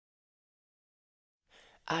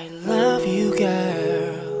I love you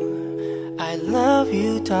girl, I love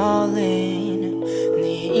you darling.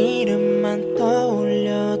 네 이름만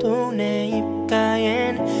떠올려도 내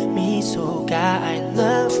입가엔 미소가 I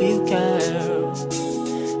love you girl,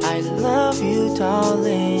 I love you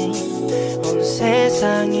darling. 온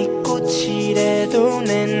세상이 꽃이래도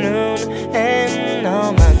내 눈엔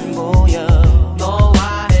너만 보여.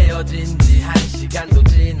 너와 헤어진 지 1시간도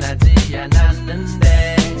지나지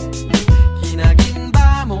않았는데 기나긴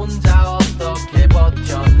밤 혼자 어떻게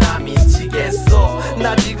버텨. 나 미치겠어.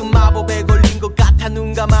 나 지금 마법에 걸린 것 같아.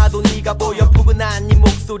 눈 감아도 네가 보여. 푸근한 네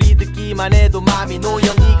목소리 듣기만 해도 맘이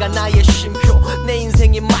놓여. 네가 나의 쉼표, 내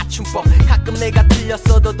인생의 맞춤법. 가끔 내가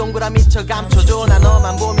틀렸어도 동그라미 쳐 감춰줘. 나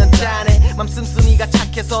너만 보면 짠해. 맘 씀씀이가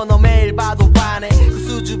착해서 너 매일 봐도 반해. 그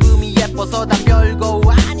수줍음이 예뻐서 다 별거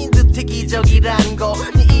아닌 듯해. 기적이란 거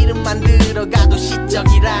네 이름만 들어가도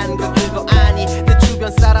시적이란 거 그거 아니. 내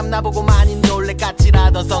주변 사람 나보고 많이 놀래.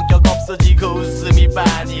 까칠하던 성격 없어지고 웃음이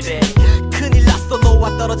반이래. 큰일 났어.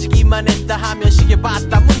 너와 떨어지기만 했다 하면 시계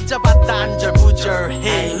봤다 문자 봤다 안절부절해.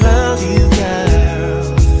 I love you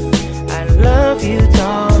girl, I love you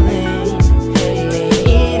darling. 내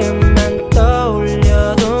이름만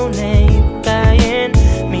떠올려도 내 입가엔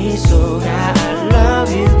미소가 I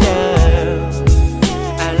love you girl,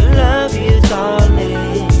 I love you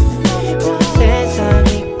darling. 온 세상이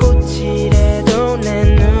꽃이래도 내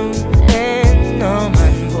눈엔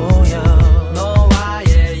너만 보여.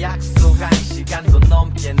 너와의 약속 1시간도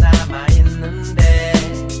넘게 남아있는데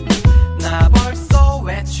나 벌써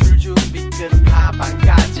외출 준비 끝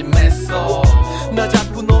가방까지 맸어. 나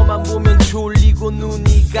자꾸 너만 보면 졸리고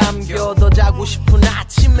눈이 감겨. 더 자고 싶은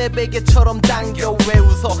아침에 베개처럼 당겨. 왜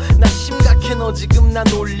웃어? 나 심각해. 너 지금 나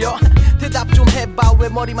놀려? 대답 좀 해봐. 왜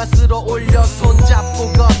머리만 쓸어 올려.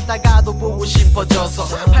 손잡고 걷다가도 보고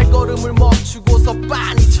싶어져서 발걸음을 멈추고서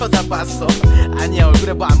빤히 쳐다봤어. 아니야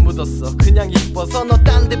얼굴에 뭐 안 묻었어. 그냥 이뻐서 너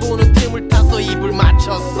딴 데 보는 틈을 타서 입을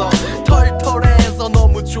맞췄어. 털털해서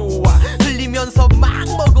너무 좋아. 흘리면서 막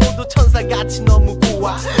먹어도 천사같이 너무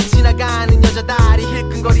고와. 지나가는 여자 다리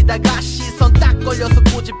힐끈거리다가 시선 딱 걸려서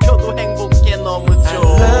꼬집혀도 행복해. 너무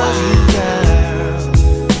좋아.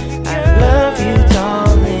 I love you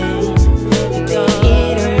darling. 네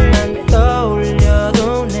이름만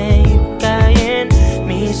떠올려도 내 입가엔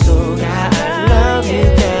미소가 I love you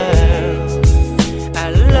girl, I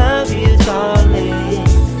love you darling.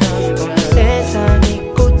 온 세상이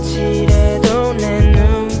꽃이래도 내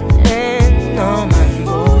눈엔 너만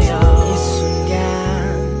보여. 이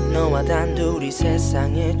순간 너와 단둘이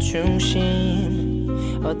세상의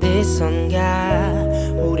중심. 어디선가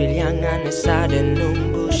우릴 향한 햇살의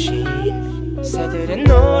눈부심. 새들의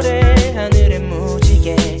노래 하늘에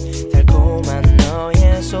무지개 달콤한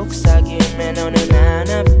너의 속삭임에 너는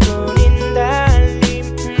하나뿐.